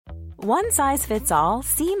One size fits all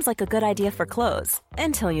seems like a good idea for clothes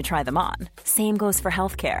until you try them on. Same goes for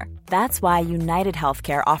healthcare. That's why United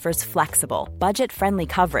Healthcare offers flexible, budget-friendly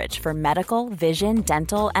coverage for medical, vision,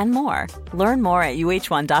 dental, and more. Learn more at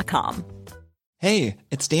uh1.com. Hey,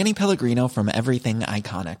 it's Danny Pellegrino from Everything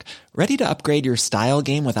Iconic. Ready to upgrade your style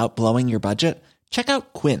game without blowing your budget? Check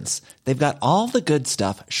out Quince. They've got all the good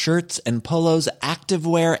stuff, shirts and polos,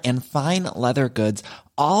 activewear, and fine leather goods,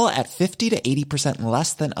 all at 50 to 80%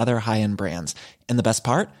 less than other high-end brands. And the best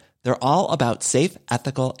part? They're all about safe,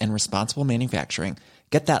 ethical, and responsible manufacturing.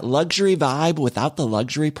 Get that luxury vibe without the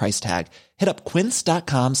luxury price tag. Hit up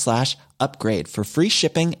quince.com/upgrade for free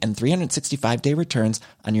shipping and 365-day returns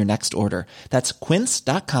on your next order. That's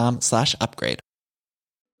quince.com/upgrade.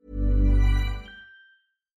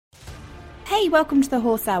 Hey, welcome to the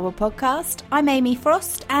Horse Hour podcast. I'm Amy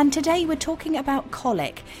Frost, and today we're talking about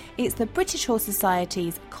colic. It's the British Horse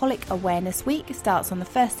Society's Colic Awareness Week. It starts on the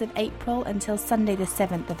 1st of April until Sunday the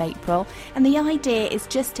 7th of April, and the idea is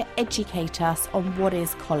just to educate us on what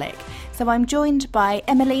is colic. So I'm joined by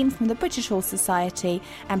Emmeline from the British Horse Society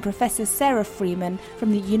and Professor Sarah Freeman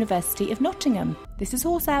from the University of Nottingham. This is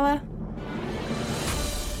Horse Hour.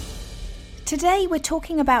 Today we're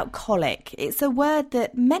talking about colic. It's a word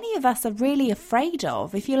that many of us are really afraid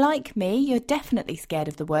of. If you're like me, you're definitely scared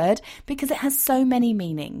of the word because it has so many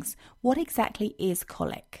meanings. What exactly is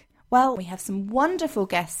colic? Well, we have some wonderful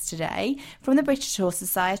guests today from the British Horse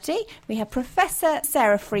Society. We have Professor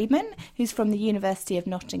Sarah Freeman, who's from the University of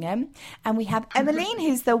Nottingham, and we have Emmeline,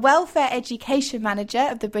 who's the Welfare Education Manager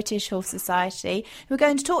of the British Horse Society, who are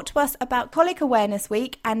going to talk to us about Colic Awareness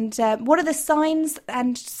Week and what are the signs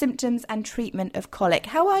and symptoms and treatment of colic.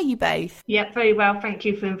 How are you both? Yeah, very well. Thank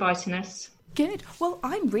you for inviting us. Good. Well,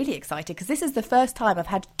 I'm really excited because this is the first time I've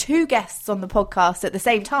had two guests on the podcast at the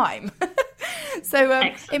same time. So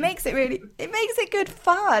it makes it good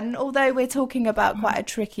fun, although we're talking about quite a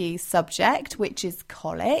tricky subject, which is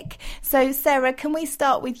colic. So Sarah, can we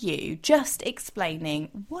start with you, just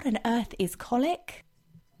explaining what on earth is colic?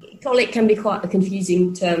 Colic can be quite a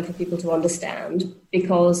confusing term for people to understand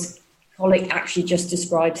because colic actually just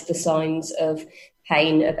describes the signs of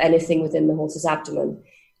pain of anything within the horse's abdomen.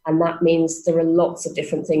 And that means there are lots of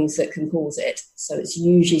different things that can cause it. So it's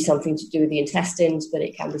usually something to do with the intestines, but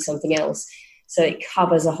it can be something else. So it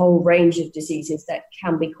covers a whole range of diseases that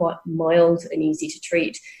can be quite mild and easy to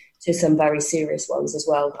treat to some very serious ones as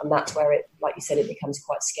well. And that's where it, like you said, it becomes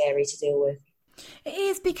quite scary to deal with. It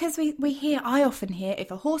is because I often hear if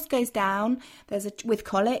a horse goes down with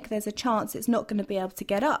colic, there's a chance it's not going to be able to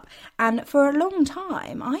get up. And for a long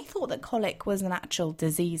time, I thought that colic was an actual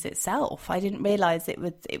disease itself. I didn't realise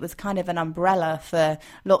it was kind of an umbrella for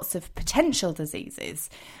lots of potential diseases,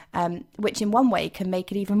 which in one way can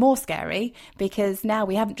make it even more scary because now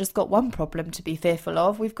we haven't just got one problem to be fearful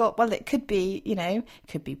of. We've got, well, it could be, it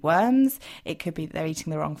could be worms, it could be that they're eating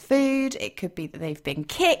the wrong food, it could be that they've been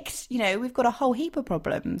kicked, we've got a whole heap of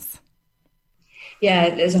problems.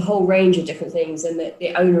 Yeah, there's a whole range of different things, and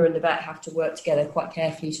the owner and the vet have to work together quite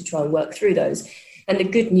carefully to try and work through those. And the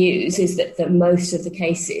good news is that most of the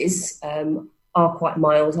cases are quite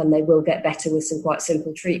mild and they will get better with some quite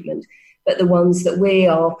simple treatment. But the ones that we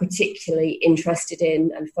are particularly interested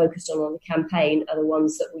in and focused on the campaign are the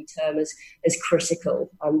ones that we term as critical.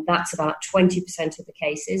 And that's about 20% of the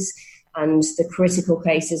cases. And the critical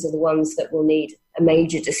cases are the ones that will need a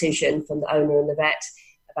major decision from the owner and the vet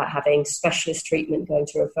about having specialist treatment, going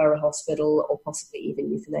to a referral hospital, or possibly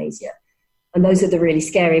even euthanasia. And those are the really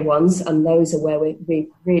scary ones, and those are where we're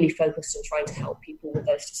really focused on trying to help people with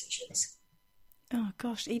those decisions. Oh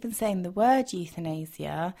gosh, even saying the word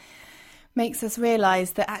euthanasia makes us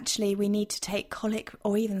realise that actually we need to take colic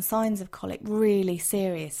or even signs of colic really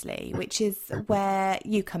seriously, which is where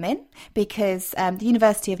you come in, because the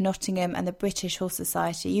University of Nottingham and the British Horse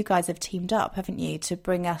Society, you guys have teamed up, haven't you, to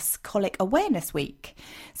bring us Colic Awareness Week.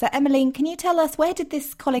 So Emmeline, can you tell us, where did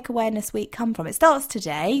this Colic Awareness Week come from? It starts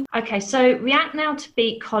today. Okay, so React Now to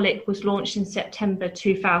Beat Colic was launched in September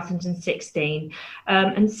 2016.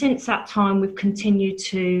 And since that time, we've continued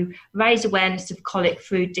to raise awareness of colic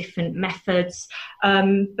through different methods.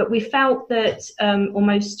 But we felt that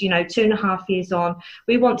almost, 2.5 years on,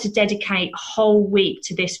 we want to dedicate a whole week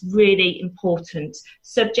to this really important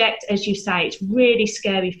subject. As you say, it's really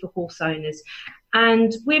scary for horse owners.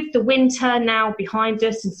 And with the winter now behind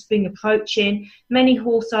us and spring approaching, many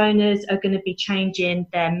horse owners are going to be changing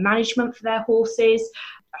their management for their horses.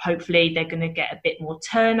 Hopefully they're going to get a bit more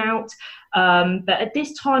turnout. But at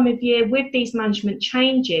this time of year, with these management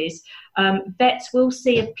changes, vets will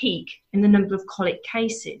see a peak in the number of colic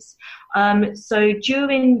cases. So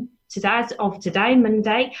during today,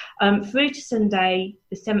 Monday, through to Sunday,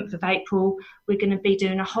 the 7th of April, we're going to be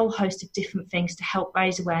doing a whole host of different things to help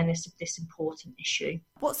raise awareness of this important issue.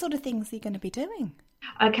 What sort of things are you going to be doing?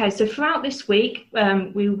 Okay, so throughout this week,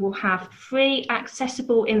 we will have free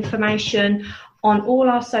accessible information on all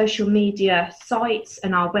our social media sites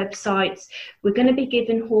and our websites. We're going to be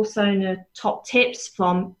giving horse owner top tips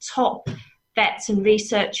from top vets and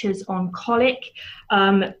researchers on colic.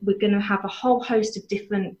 We're going to have a whole host of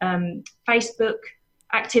different Facebook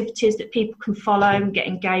activities that people can follow and get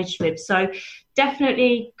engaged with. So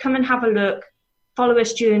definitely come and have a look, follow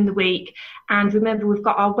us during the week. And remember, we've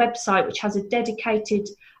got our website, which has a dedicated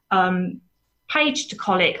page to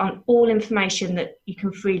colic on all information that you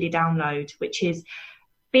can freely download, which is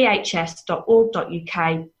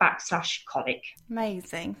bhs.org.uk/colic.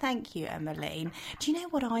 Amazing. Thank you, Emmeline. Do you know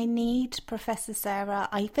what I need, Professor Sarah?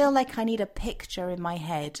 I feel like I need a picture in my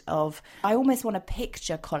head I almost want to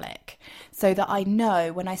picture colic so that I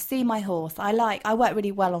know when I see my horse, I work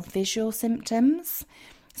really well on visual symptoms.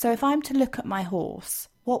 So if I'm to look at my horse,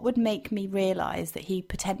 what would make me realise that he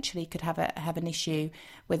potentially could have an issue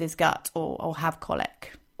with his gut or have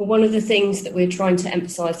colic? Well, one of the things that we're trying to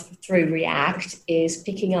emphasise through REACT is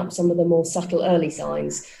picking up some of the more subtle early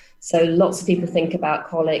signs. So lots of people think about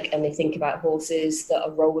colic and they think about horses that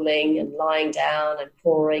are rolling and lying down and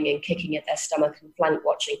pawing and kicking at their stomach and flank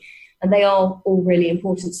watching. And they are all really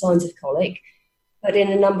important signs of colic. But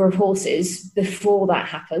in a number of horses, before that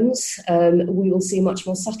happens, we will see much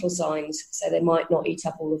more subtle signs. So they might not eat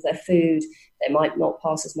up all of their food. They might not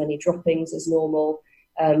pass as many droppings as normal.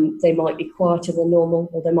 They might be quieter than normal,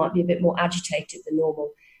 or they might be a bit more agitated than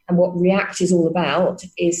normal. And what REACT is all about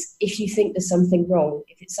is if you think there's something wrong,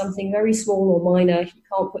 if it's something very small or minor, you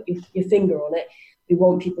can't put your finger on it, we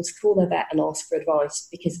want people to call their vet and ask for advice,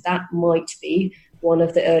 because that might be one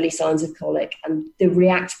of the early signs of colic. And the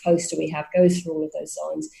REACT poster we have goes through all of those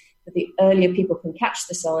signs. But the earlier people can catch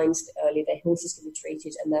the signs, the earlier their horses can be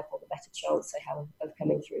treated, and therefore the better chance they have of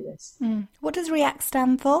coming through this. What does REACT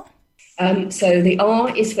stand for? So the R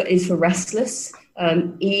is for restless,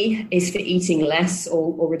 E is for eating less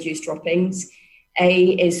or reduced droppings, A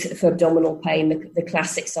is for abdominal pain, the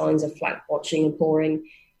classic signs of flank watching and pawing.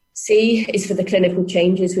 C is for the clinical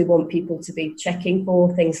changes we want people to be checking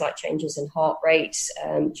for, things like changes in heart rate,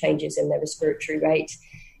 changes in their respiratory rate.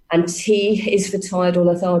 And T is for tired or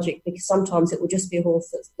lethargic, because sometimes it will just be a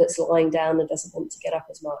horse that's lying down and doesn't want to get up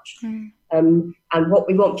as much. And what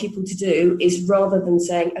we want people to do is, rather than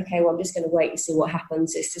saying, okay, well, I'm just going to wait and see what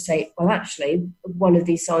happens, is to say, well, actually, one of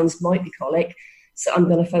these signs might be colic, so I'm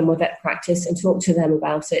going to phone my vet practice and talk to them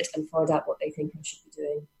about it and find out what they think I should be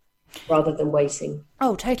doing, rather than waiting.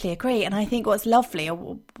 Oh, totally agree. And I think what's lovely, a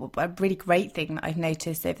really great thing that I've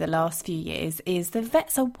noticed over the last few years, is the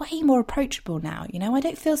vets are way more approachable now. You know, I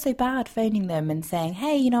don't feel so bad phoning them and saying,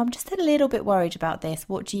 hey, you know, I'm just a little bit worried about this.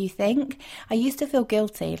 What do you think? I used to feel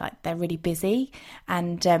guilty, like they're really busy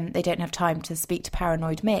and they don't have time to speak to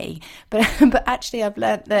paranoid me. But actually I've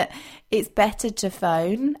learnt that it's better to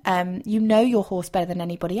phone. You know your horse better than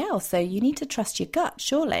anybody else, so you need to trust your gut,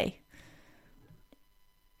 surely.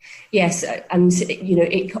 Yes, and you know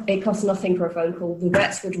it costs nothing for a phone call. The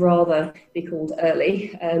vets would rather be called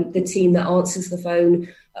early. The team that answers the phone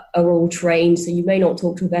are all trained, so you may not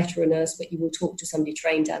talk to a veteran nurse, but you will talk to somebody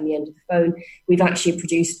trained down the end of the phone. We've actually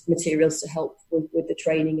produced materials to help with the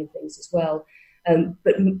training and things as well.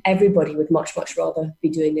 But everybody would much rather be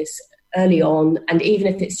doing this early on, and even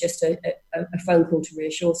if it's just a phone call to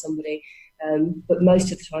reassure somebody. But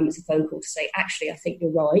most of the time it's a phone call to say, actually, I think you're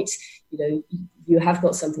right. You know, you have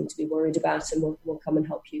got something to be worried about, and we'll come and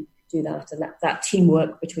help you do that. And that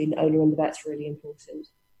teamwork between the owner and the vet's really important.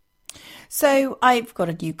 So I've got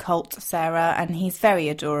a new colt, Sarah, and he's very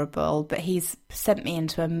adorable, but he's sent me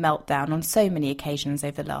into a meltdown on so many occasions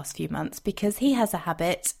over the last few months because he has a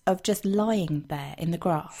habit of just lying there in the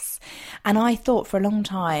grass. And I thought for a long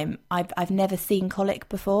time, I've never seen colic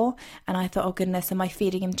before, and I thought, oh goodness, am I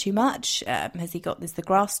feeding him too much? Has he got, is the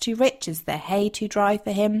grass too rich? Is the hay too dry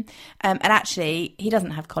for him? And actually, he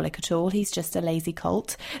doesn't have colic at all. He's just a lazy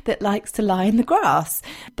colt that likes to lie in the grass.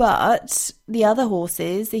 But the other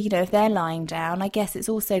horses, you know, if they're lying down, I guess it's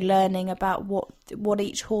also learning about what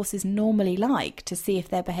each horse is normally like to see if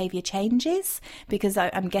their behaviour changes, because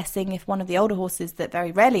I'm guessing if one of the older horses that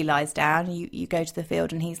very rarely lies down, you go to the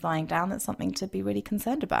field and he's lying down, that's something to be really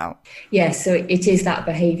concerned about. Yes, so it is that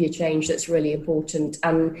behaviour change that's really important,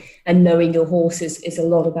 and knowing your horse is a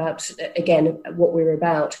lot about, again, what we're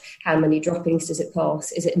about. How many droppings does it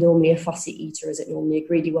pass? Is it normally a fussy eater? Is it normally a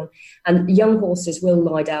greedy one? And young horses will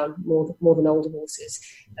lie down more than older horses.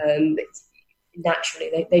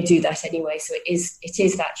 naturally they do that anyway. So it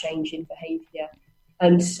is that change in behaviour.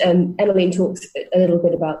 And Emmeline talks a little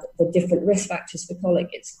bit about the different risk factors for colic.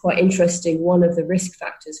 It's quite interesting. One of the risk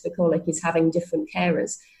factors for colic is having different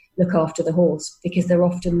carers look after the horse, because they're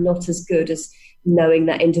often not as good as knowing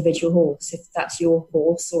that individual horse. If that's your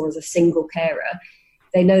horse or as a single carer,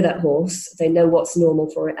 they know that horse, they know what's normal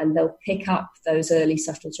for it, and they'll pick up those early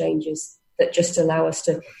subtle changes that just allow us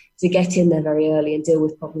to get in there very early and deal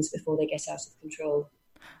with problems before they get out of control.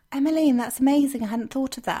 Emmeline, that's amazing. I hadn't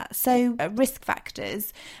thought of that. So risk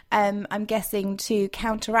factors, I'm guessing to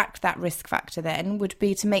counteract that risk factor then would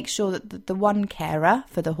be to make sure that the one carer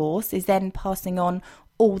for the horse is then passing on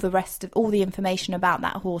all the information about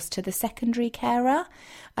that horse to the secondary carer.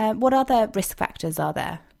 What other risk factors are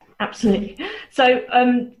there? Absolutely. So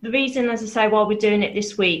the reason, as I say, why we're doing it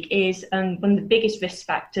this week is one of the biggest risk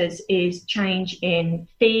factors is change in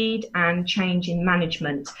feed and change in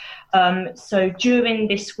management. So during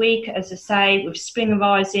this week, as I say, with spring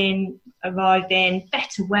arriving,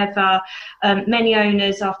 better weather, many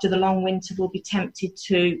owners after the long winter will be tempted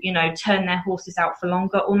to, turn their horses out for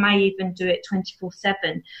longer, or may even do it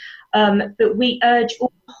 24/7. But we urge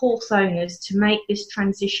all horse owners to make this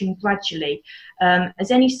transition gradually,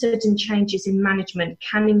 as any sudden changes in management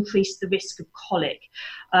can increase the risk of colic.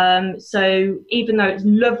 So even though it's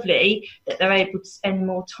lovely that they're able to spend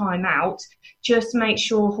more time out, just make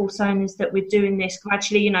sure, horse owners, that we're doing this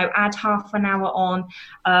gradually, add half an hour on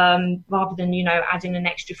rather than, adding an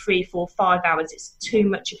extra 3, 4, 5 hours. It's too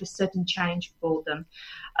much of a sudden change for them.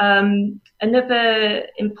 Another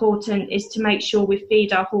important is to make sure we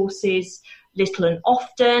feed our horses little and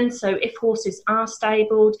often. So if horses are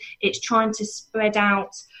stabled, it's trying to spread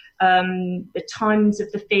out the times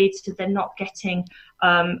of the feed so they're not getting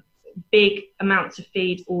big amounts of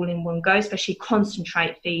feed all in one go, especially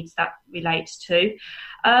concentrate feeds that relates to.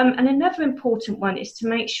 And another important one is to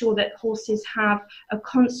make sure that horses have a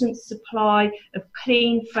constant supply of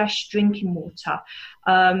clean, fresh drinking water,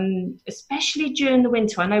 especially during the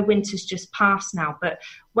winter. I know winter's just past now, but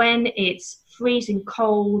when it's freezing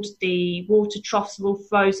cold, the water troughs are all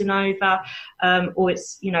frozen over, or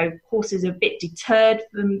it's, horses are a bit deterred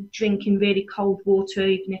from drinking really cold water,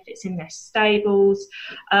 even if it's in their stables.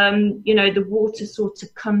 The water sort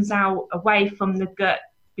of comes out away from the gut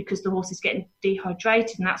because the horse is getting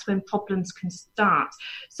dehydrated, and that's when problems can start.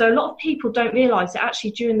 So a lot of people don't realise that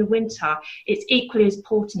actually during the winter, it's equally as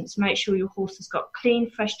important to make sure your horse has got clean,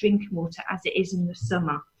 fresh drinking water as it is in the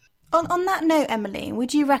summer. On that note, Emmeline,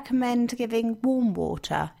 would you recommend giving warm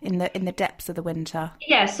water in the depths of the winter?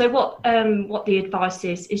 Yeah, so what the advice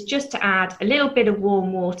is just to add a little bit of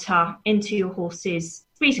warm water into your horse's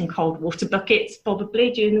freezing cold water buckets,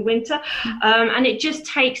 probably during the winter, and it just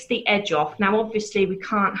takes the edge off. Now, obviously, we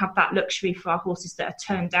can't have that luxury for our horses that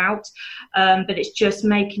are turned out, but it's just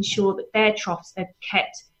making sure that their troughs are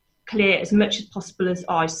kept clear as much as possible as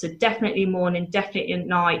ice. So definitely morning, definitely at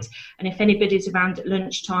night. And if anybody's around at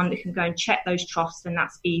lunchtime, they can go and check those troughs, then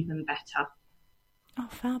that's even better. Oh,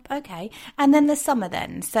 fab. Okay. And then the summer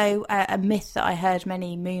then. So a myth that I heard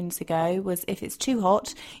many moons ago was if it's too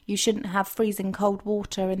hot, you shouldn't have freezing cold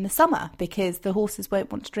water in the summer because the horses won't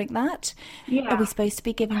want to drink that. Yeah. Are we supposed to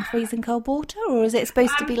be giving freezing cold water, or is it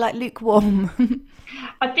supposed to be like lukewarm?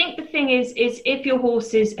 I think the thing is if your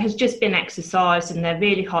horse has just been exercised and they're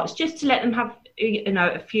really hot, it's just to let them have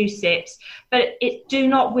a few sips, but do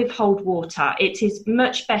not withhold water. It is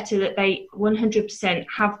much better that they 100%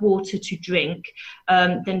 have water to drink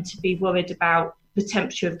than to be worried about the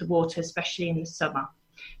temperature of the water, especially in the summer.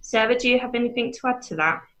 Sarah, do you have anything to add to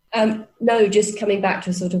that? No, just coming back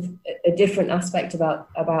to sort of a different aspect about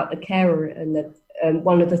the carer, and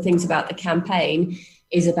one of the things about the campaign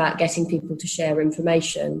is about getting people to share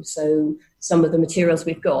information. So some of the materials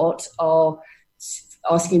we've got are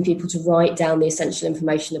asking people to write down the essential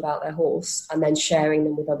information about their horse and then sharing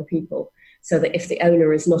them with other people, so that if the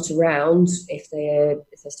owner is not around, if they're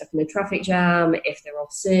stuck in a traffic jam, if they're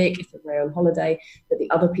off sick, if they're away on holiday, that the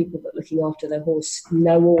other people that are looking after their horse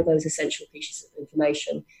know all those essential pieces of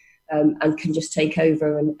information and can just take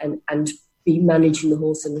over and be managing the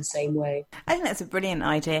horse in the same way. I think that's a brilliant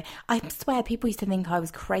idea. I swear people used to think I was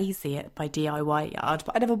crazy at my DIY yard,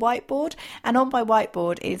 but I'd have a whiteboard, and on my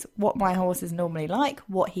whiteboard is what my horse is normally like,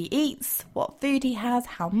 what he eats, what food he has,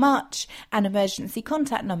 how much, and emergency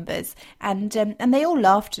contact numbers. And they all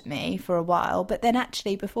laughed at me for a while, but then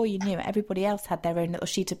actually before you knew it, everybody else had their own little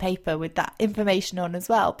sheet of paper with that information on as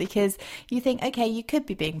well, because you think, okay, you could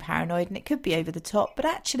be being paranoid and it could be over the top, but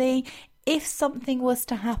actually if something was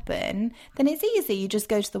to happen, then it's easy. You just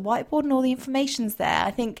go to the whiteboard and all the information's there.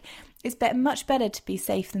 I think It's much better to be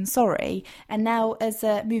safe than sorry. And now, as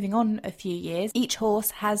moving on a few years, each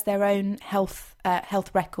horse has their own health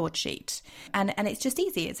record sheet, and it's just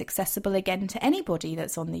easy. It's accessible again to anybody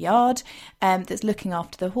that's on the yard, that's looking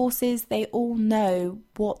after the horses. They all know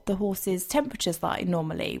what the horse's temperature's like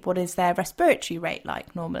normally, what is their respiratory rate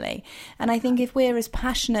like normally. And I think if we're as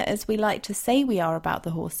passionate as we like to say we are about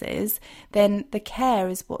the horses, then the care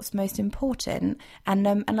is what's most important.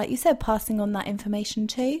 And like you said, passing on that information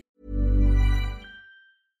too.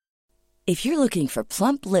 If you're looking for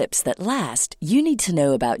plump lips that last, you need to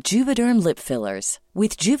know about Juvederm lip fillers.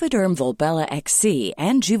 With Juvederm Volbella XC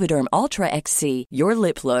and Juvederm Ultra XC, your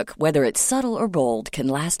lip look, whether it's subtle or bold, can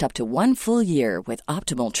last up to 1 full year with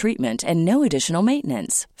optimal treatment and no additional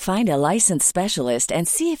maintenance. Find a licensed specialist and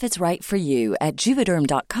see if it's right for you at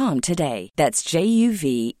Juvederm.com today. That's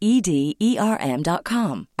JUVEDERM.com.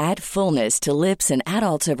 Add fullness to lips in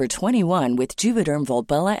adults over 21 with Juvederm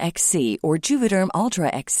Volbella XC or Juvederm Ultra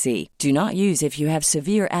XC. Do not use if you have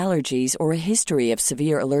severe allergies or a history of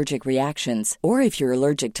severe allergic reactions, or if you're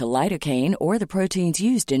allergic to lidocaine or the proteins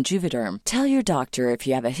used in Juvederm. Tell your doctor if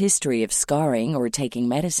you have a history of scarring or taking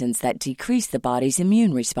medicines that decrease the body's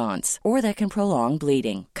immune response or that can prolong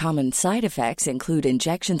bleeding. Common side effects include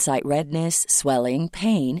injection site redness, swelling,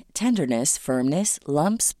 pain, tenderness, firmness,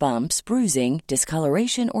 lumps, bumps, bruising,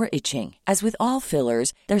 discoloration, or itching. As with all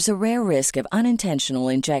fillers, there's a rare risk of unintentional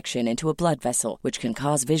injection into a blood vessel, which can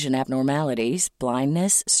cause vision abnormalities,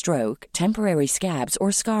 blindness, stroke, temporary scabs,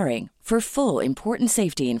 or scarring. For full, important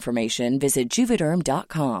safety information, visit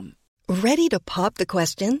Juvederm.com. Ready to pop the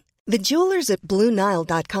question? The jewelers at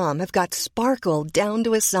BlueNile.com have got sparkle down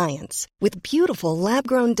to a science with beautiful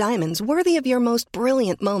lab-grown diamonds worthy of your most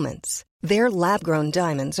brilliant moments. Their lab-grown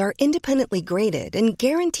diamonds are independently graded and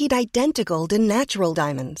guaranteed identical to natural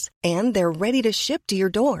diamonds, and they're ready to ship to your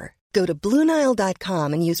door. Go to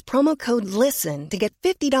BlueNile.com and use promo code LISTEN to get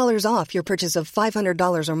 $50 off your purchase of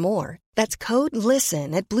 $500 or more. That's code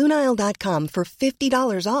LISTEN at BlueNile.com for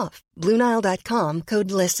 $50 off. BlueNile.com, code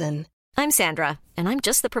LISTEN. I'm Sandra, and I'm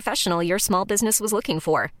just the professional your small business was looking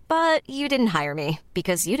for. But you didn't hire me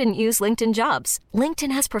because you didn't use LinkedIn Jobs.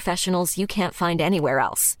 LinkedIn has professionals you can't find anywhere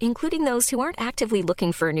else, including those who aren't actively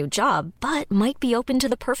looking for a new job, but might be open to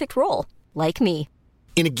the perfect role, like me.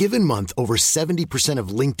 In a given month, over 70% of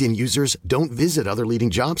LinkedIn users don't visit other leading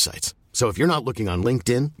job sites. So if you're not looking on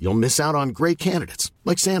LinkedIn, you'll miss out on great candidates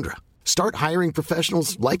like Sandra. Start hiring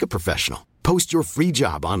professionals like a professional. Post your free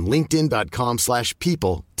job on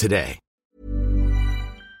linkedin.com/people today.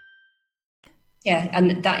 Yeah,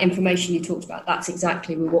 and that information you talked about, that's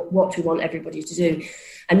exactly what we want everybody to do.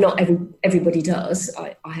 And not everybody does.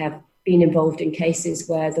 I have been involved in cases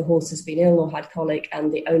where the horse has been ill or had colic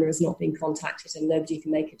and the owner has not been contacted and nobody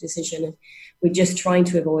can make a decision. And we're just trying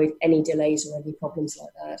to avoid any delays or any problems like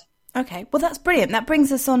that. Okay, well, that's brilliant. That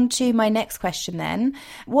brings us on to my next question then.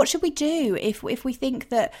 What should we do if we think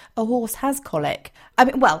that a horse has colic? I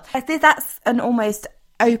mean, well, I think that's an almost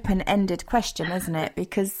open-ended question, isn't it?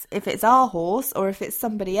 Because if it's our horse or if it's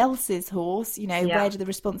somebody else's horse, where do the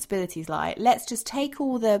responsibilities lie? Let's just take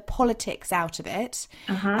all the politics out of it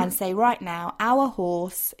and say, right now, our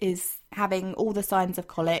horse is having all the signs of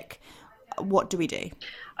colic. What do we do?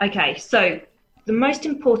 Okay, so the most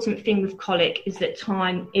important thing with colic is that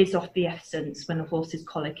time is of the essence when a horse is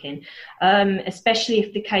colicking, especially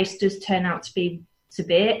if the case does turn out to be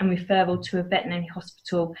severe and referral to a veterinary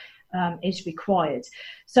hospital is required.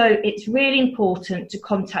 So it's really important to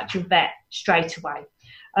contact your vet straight away.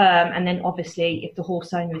 And then obviously if the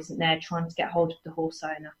horse owner isn't there, trying to get hold of the horse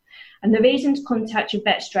owner. And the reason to contact your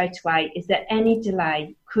vet straight away is that any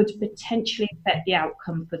delay could potentially affect the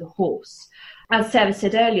outcome for the horse. As Sarah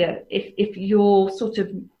said earlier, if you're sort of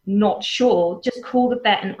not sure, just call the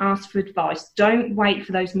vet and ask for advice. Don't wait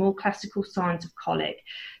for those more classical signs of colic.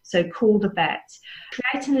 So call the vet.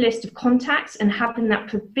 Creating a list of contacts and having that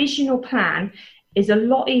provisional plan is a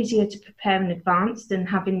lot easier to prepare in advance than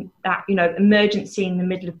having that, emergency in the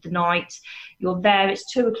middle of the night. You're there,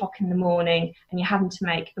 it's 2:00 in the morning, and you're having to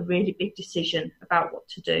make a really big decision about what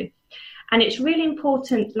to do. And it's really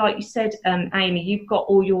important, like you said, Amy, you've got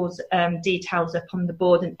all your details up on the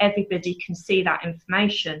board and everybody can see that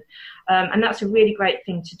information. And that's a really great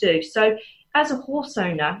thing to do. So as a horse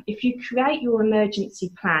owner, if you create your emergency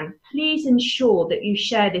plan, please ensure that you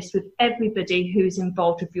share this with everybody who's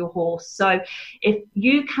involved with your horse. So if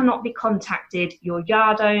you cannot be contacted, your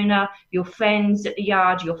yard owner, your friends at the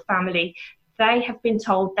yard, your family, they have been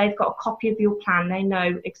told they've got a copy of your plan. They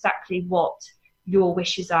know exactly what your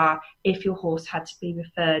wishes are if your horse had to be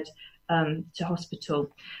referred to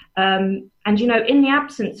hospital. And, you know, in the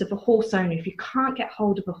absence of a horse owner, if you can't get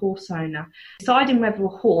hold of a horse owner, deciding whether a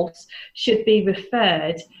horse should be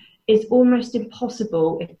referred is almost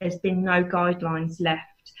impossible if there's been no guidelines left.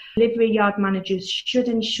 Livery yard managers should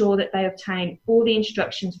ensure that they obtain all the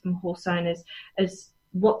instructions from horse owners as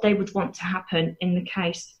what they would want to happen in the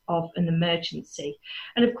case of an emergency.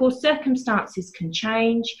 And of course, circumstances can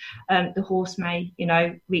change. The horse may, you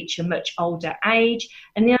know, reach a much older age,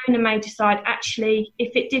 and the owner may decide, actually,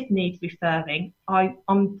 if it did need referring,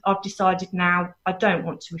 I've decided now I don't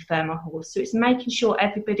want to refer my horse. So it's making sure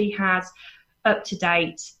everybody has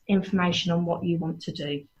up-to-date information on what you want to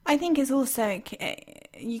do. I think it's also,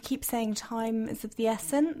 you keep saying time is of the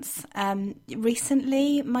essence.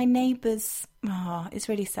 Recently, my neighbour's, it's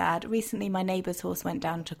really sad. Recently, my neighbour's horse went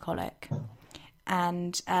down to colic,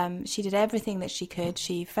 and she did everything that she could.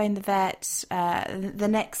 She phoned the vet. The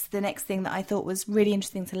next thing that I thought was really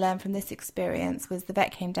interesting to learn from this experience was the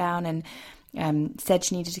vet came down and said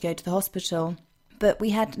she needed to go to the hospital, but we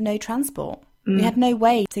had no transport. We had no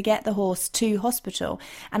way to get the horse to hospital.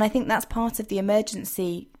 And I think that's part of the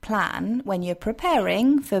emergency plan when you're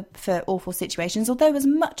preparing for awful situations. Although as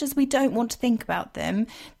much as we don't want to think about them,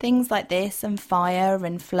 things like this and fire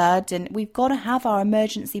and flood, and we've got to have our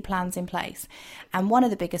emergency plans in place. And one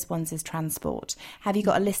of the biggest ones is transport. Have you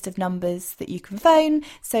got a list of numbers that you can phone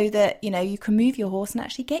so that, you know, you can move your horse and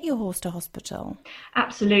actually get your horse to hospital?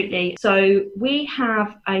 Absolutely. So we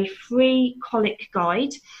have a free colic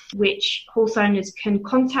guide, which horse owners can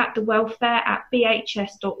contact the welfare at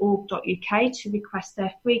bhs.org.uk to request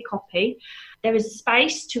their free copy. There is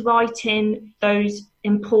space to write in those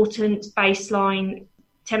important baseline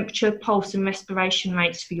temperature, pulse and respiration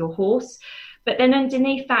rates for your horse. But then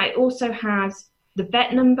underneath that, it also has the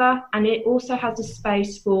vet number, and it also has a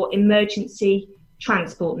space for emergency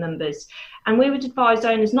transport numbers. And we would advise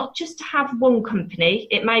owners not just to have one company.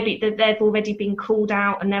 It may be that they've already been called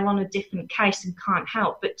out and they're on a different case and can't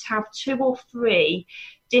help, but to have 2 or 3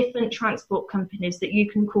 different transport companies that you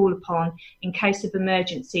can call upon in case of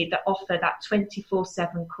emergency that offer that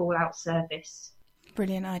 24/7 call-out service.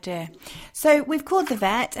 Brilliant idea. So we've called the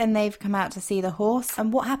vet and they've come out to see the horse.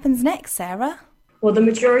 And what happens next, Sarah? Well, the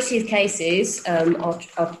majority of cases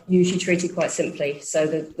are usually treated quite simply. So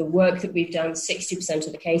the work that we've done, 60%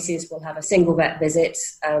 of the cases will have a single vet visit,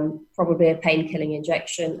 probably a pain-killing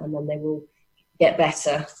injection, and then they will get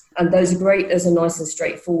better. And those are great. Those are nice and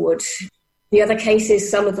straightforward. The other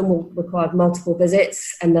cases, some of them will require multiple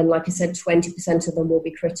visits. And then, like I said, 20% of them will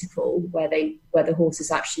be critical, where the horse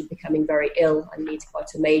is actually becoming very ill and needs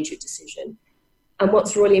quite a major decision. And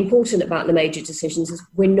what's really important about the major decisions is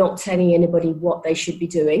we're not telling anybody what they should be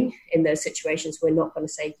doing in those situations. We're not going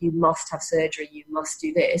to say, you must have surgery, you must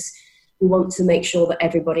do this. We want to make sure that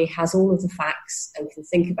everybody has all of the facts and can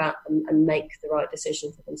think about them and make the right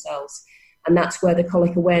decision for themselves. And that's where the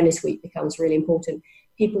Colic Awareness Week becomes really important.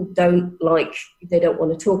 People don't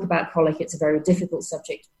want to talk about colic. It's a very difficult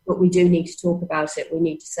subject, but we do need to talk about it. We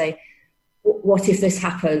need to say, what if this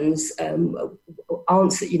happens? They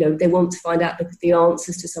want to find out the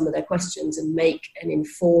answers to some of their questions and make an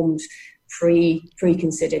informed,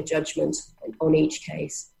 pre-considered judgment on each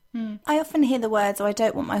case. I often hear the words, I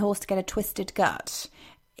don't want my horse to get a twisted gut.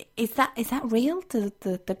 Is that real? Do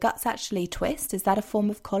the guts actually twist? Is that a form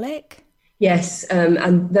of colic? Yes,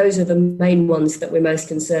 and those are the main ones that we're most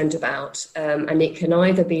concerned about. And it can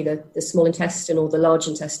either be the small intestine or the large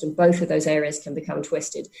intestine. Both of those areas can become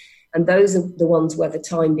twisted. And those are the ones where the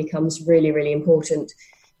time becomes really, really important,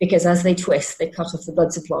 because as they twist, they cut off the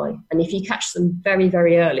blood supply. And if you catch them very,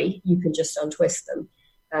 very early, you can just untwist them.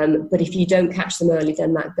 But if you don't catch them early,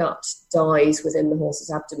 then that gut dies within the horse's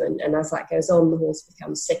abdomen. And as that goes on, the horse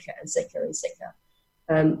becomes sicker and sicker and sicker.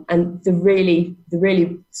 And the really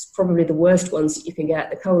probably the worst ones that you can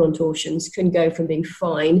get, the colon torsions, can go from being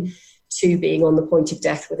fine to being on the point of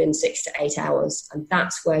death within 6 to 8 hours. And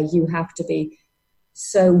that's where you have to be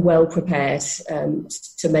so well prepared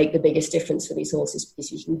to make the biggest difference for these horses,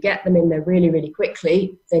 because if you can get them in there really, really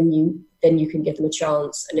quickly, then you can give them a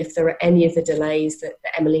chance. And if there are any of the delays that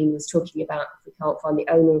Emmeline was talking about, if we can't find the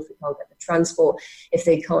owner, if we can't get the transport, if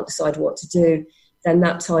they can't decide what to do, then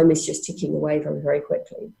that time is just ticking away very, very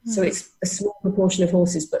quickly. So it's a small proportion of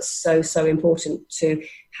horses, but so, so important to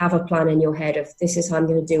have a plan in your head of, this is how I'm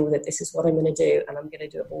going to deal with it, this is what I'm going to do, and I'm going to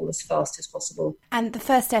do it all as fast as possible. And the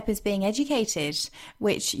first step is being educated,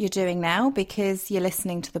 which you're doing now because you're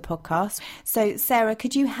listening to the podcast. So, Sarah,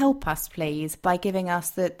 could you help us, please, by giving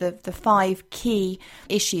us the 5 key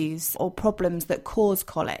issues or problems that cause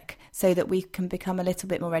colic, so that we can become a little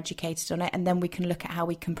bit more educated on it, and then we can look at how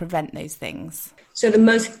we can prevent those things? So the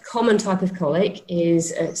most common type of colic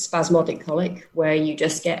is a spasmodic colic, where you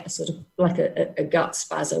just get a sort of like a gut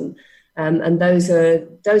spasm. And those are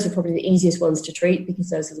probably the easiest ones to treat, because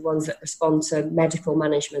those are the ones that respond to medical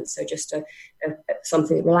management. So just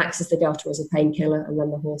something that relaxes the gut or as a painkiller, and then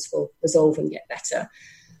the horse will resolve and get better.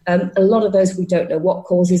 A lot of those we don't know what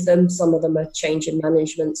causes them. Some of them are change in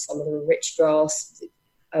management, some of them are rich grass,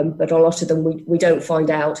 but a lot of them we don't find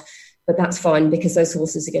out. But that's fine, because those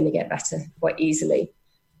horses are going to get better quite easily.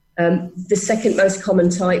 The second most common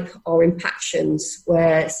type are impactions,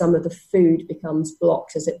 where some of the food becomes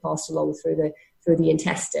blocked as it passes along through the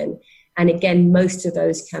intestine. And again, most of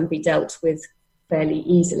those can be dealt with fairly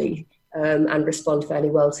easily and respond fairly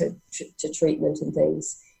well to treatment and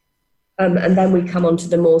things. And then we come on to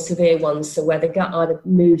the more severe ones, so where the gut either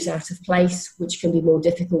moves out of place, which can be more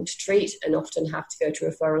difficult to treat and often have to go to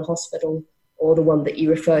a referral hospital, or the one that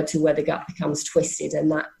you referred to where the gut becomes twisted,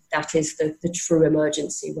 and that is the true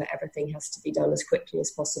emergency, where everything has to be done as quickly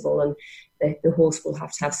as possible, and the horse will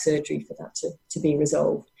have to have surgery for that to be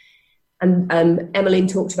resolved. And Emmeline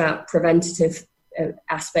talked about preventative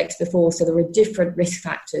aspects before, so there are different risk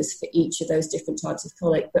factors for each of those different types of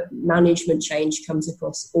colic, but management change comes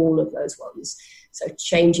across all of those ones. So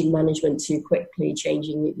changing management too quickly,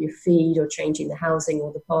 changing your feed or changing the housing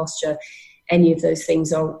or the pasture, any of those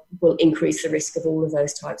things will increase the risk of all of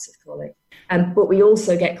those types of colic. But we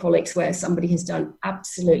also get colics where somebody has done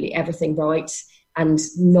absolutely everything right, and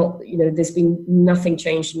there's been nothing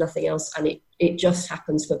changed, nothing else, and it just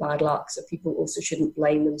happens for bad luck. So people also shouldn't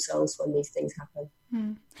blame themselves when these things happen.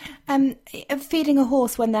 Feeding a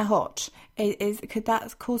horse when they're hot, could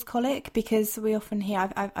that cause colic? Because we often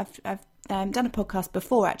hear, I've done a podcast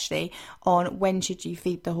before actually on when should you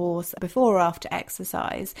feed the horse, before or after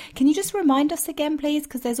exercise. Can you just remind us again, please?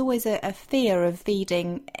 Because there's always a fear of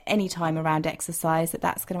feeding any time around exercise,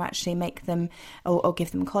 that's going to actually make them or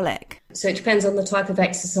give them colic. So it depends on the type of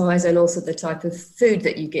exercise and also the type of food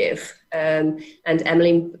that you give. And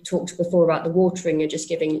Emmeline talked before about the watering, and just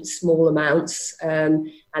giving small amounts and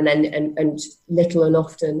little and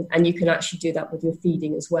often. And you can actually do that with your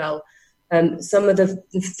feeding as well. Some of the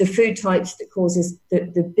food types that causes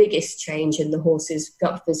the biggest change in the horse's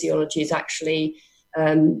gut physiology is actually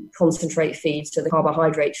concentrate feed, so the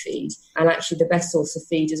carbohydrate feed. And actually the best source of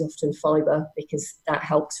feed is often fibre, because that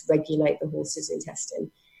helps regulate the horse's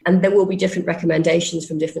intestine. And there will be different recommendations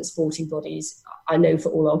from different sporting bodies. I know for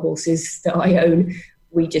all our horses that I own,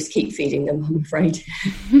 we just keep feeding them, I'm afraid.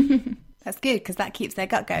 That's good, because that keeps their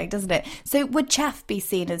gut going, doesn't it? So would chaff be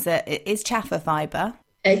seen is chaff a fibre?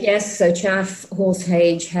 Yes, so chaff, horse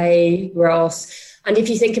hage, hay, grass. And if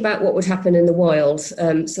you think about what would happen in the wild,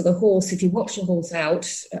 so the horse, if you watch a horse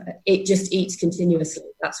out, it just eats continuously.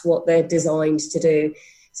 That's what they're designed to do.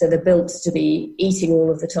 So they're built to be eating all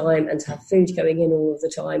of the time and to have food going in all of the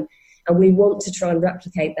time. And we want to try and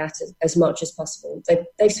replicate that as much as possible.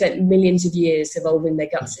 They've spent millions of years evolving their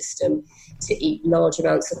gut system to eat large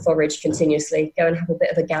amounts of forage continuously, go and have a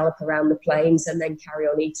bit of a gallop around the plains and then carry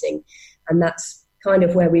on eating. And that's kind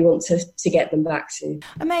of where we want to get them back to.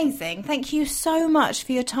 Amazing. Thank you so much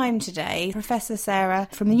for your time today, Professor Sarah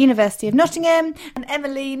from the University of Nottingham, and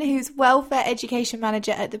Emmeline, who's Welfare Education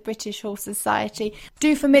Manager at the British Horse Society.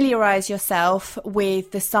 Do familiarise yourself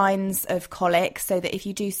with the signs of colic, so that if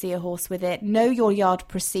you do see a horse with it, know your yard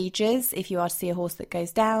procedures. If you are to see a horse that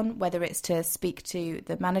goes down, whether it's to speak to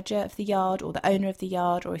the manager of the yard or the owner of the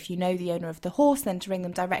yard, or if you know the owner of the horse, then to ring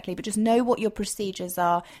them directly. But just know what your procedures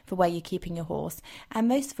are for where you're keeping your horse. And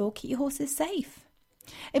most of all, keep your horses safe.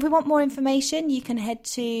 If we want more information, you can head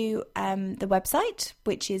to the website,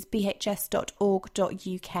 which is bhs.org.uk.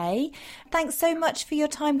 Thanks so much for your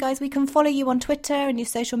time, guys. We can follow you on Twitter and your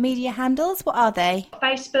social media handles. What are they?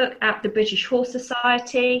 Facebook at the British Horse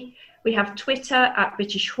Society. We have Twitter at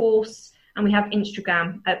British Horse, and we have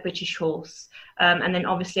Instagram at British Horse. And then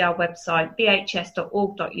obviously our website,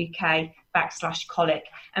 bhs.org.uk/colic.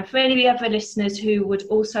 And for any other listeners who would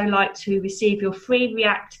also like to receive your free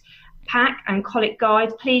React pack and colic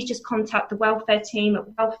guide, please just contact the welfare team at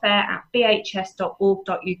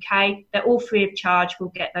welfare@bhs.org.uk. They're all free of charge. We'll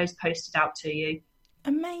get those posted out to you.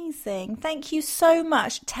 Amazing. Thank you so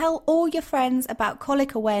much. Tell all your friends about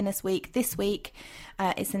Colic Awareness Week this week.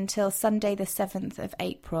 It's until Sunday the 7th of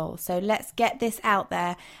April. So let's get this out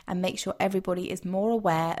there and make sure everybody is more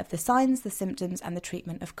aware of the signs, the symptoms and the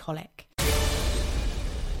treatment of colic.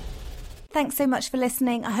 Thanks so much for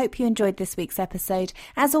listening. I hope you enjoyed this week's episode.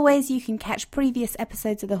 As always, you can catch previous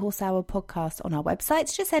episodes of the Horse Hour podcast on our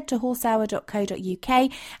websites. Just head to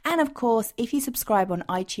horsehour.co.uk. And of course, if you subscribe on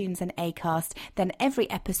iTunes and Acast, then every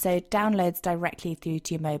episode downloads directly through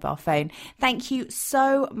to your mobile phone. Thank you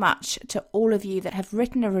so much to all of you that have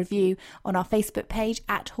written a review on our Facebook page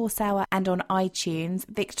at Horse Hour and on iTunes.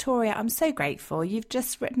 Victoria, I'm so grateful. You've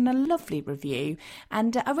just written a lovely review,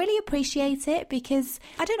 and I really appreciate it because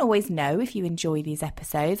I don't always know if you enjoy these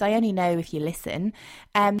episodes. I only know if you listen.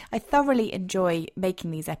 I thoroughly enjoy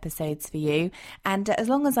making these episodes for you, and as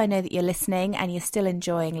long as I know that you're listening and you're still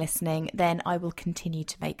enjoying listening, then I will continue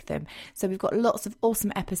to make them. So we've got lots of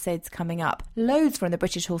awesome episodes coming up, loads from the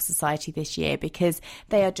British Horse Society this year because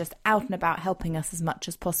they are just out and about helping us as much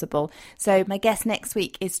as possible. So my guest next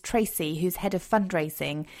week is Tracy, who's head of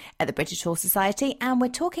fundraising at the British Horse Society, and we're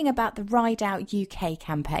talking about the Ride Out UK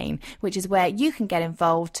campaign, which is where you can get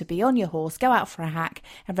involved to be on your horse, go out for a hack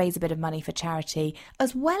and raise a bit of money for charity,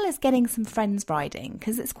 as well as getting some friends riding,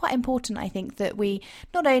 because it's quite important, I think, that we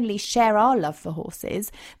not only share our love for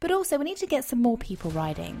horses, but also we need to get some more people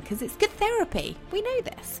riding, because it's good therapy. We know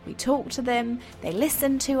this. We talk to them, they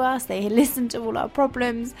listen to us, they listen to all our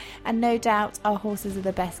problems, and no doubt our horses are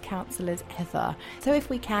the best counsellors ever. So if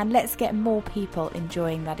we can, let's get more people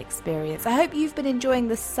enjoying that experience. I hope you've been enjoying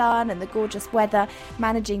the sun and the gorgeous weather,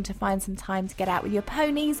 managing to find some time to get out with your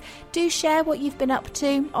ponies. Do share what you've been up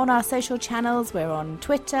to on our social channels. We're on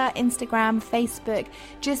Twitter, Instagram, Facebook.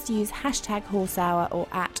 Just use hashtag HorseHour or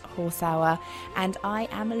at HorseHour. And I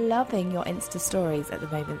am loving your Insta stories at the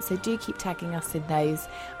moment, so do keep tagging us in those.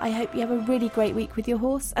 I hope you have a really great week with your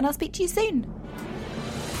horse, and I'll speak to you soon.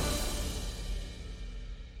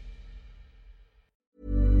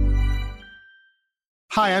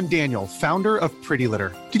 Hi, I'm Daniel, founder of Pretty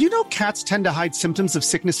Litter. Did you know cats tend to hide symptoms of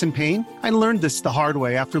sickness and pain? I learned this the hard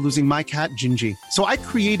way after losing my cat, Gingy. So I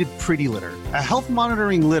created Pretty Litter, a health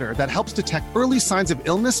monitoring litter that helps detect early signs of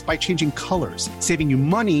illness by changing colors, saving you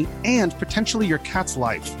money and potentially your cat's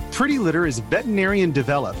life. Pretty Litter is veterinarian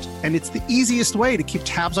developed, and it's the easiest way to keep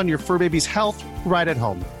tabs on your fur baby's health right at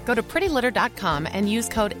home. Go to prettylitter.com and use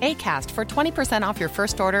code ACAST for 20% off your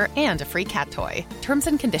first order and a free cat toy. Terms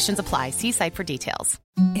and conditions apply. See site for details.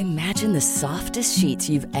 Imagine the softest sheets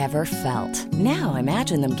you've ever felt. Now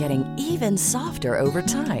imagine them getting even softer over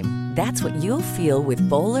time. That's what you'll feel with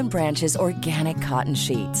Boll & Branch's organic cotton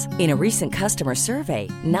sheets. In a recent customer survey,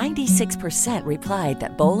 96% replied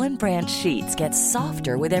that Boll & Branch sheets get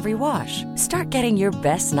softer with every wash. Start getting your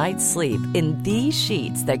best night's sleep in these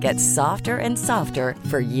sheets that get softer and softer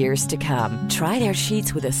for years to come. Try their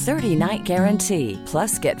sheets with a 30-night guarantee.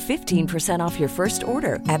 Plus, get 15% off your first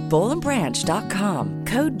order at bollandbranch.com.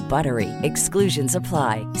 Code BUTTERY. Exclusions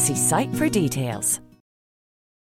apply. See site for details.